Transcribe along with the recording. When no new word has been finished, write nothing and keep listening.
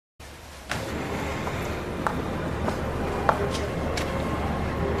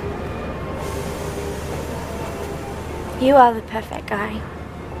You are the perfect guy.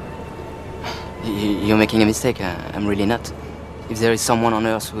 You're making a mistake. I'm really not. If there is someone on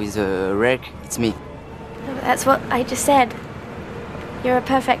Earth who is a wreck, it's me. No, but that's what I just said. You're a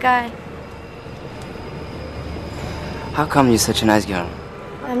perfect guy. How come you're such a nice girl?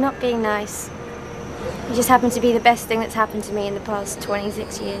 I'm not being nice. You just happen to be the best thing that's happened to me in the past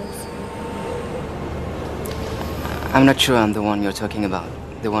 26 years. I'm not sure I'm the one you're talking about.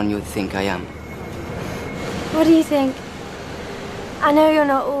 The one you think I am. What do you think? I know you're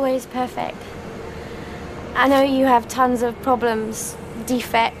not always perfect. I know you have tons of problems,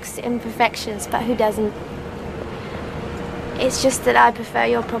 defects, imperfections, but who doesn't? It's just that I prefer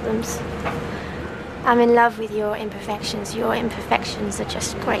your problems. I'm in love with your imperfections. Your imperfections are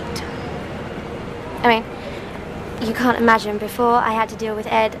just great. I mean, you can't imagine, before I had to deal with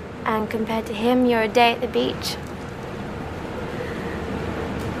Ed, and compared to him, you're a day at the beach.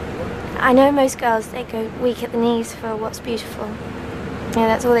 I know most girls, they go weak at the knees for what's beautiful. You know,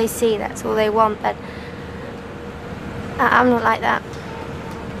 that's all they see, that's all they want, but I'm not like that.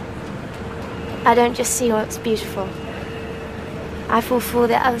 I don't just see what's beautiful. I fall for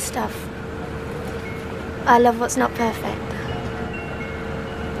the other stuff. I love what's not perfect.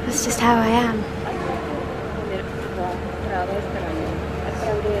 That's just how I am.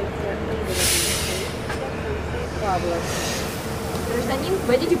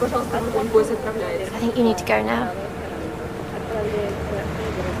 I think you need to go now.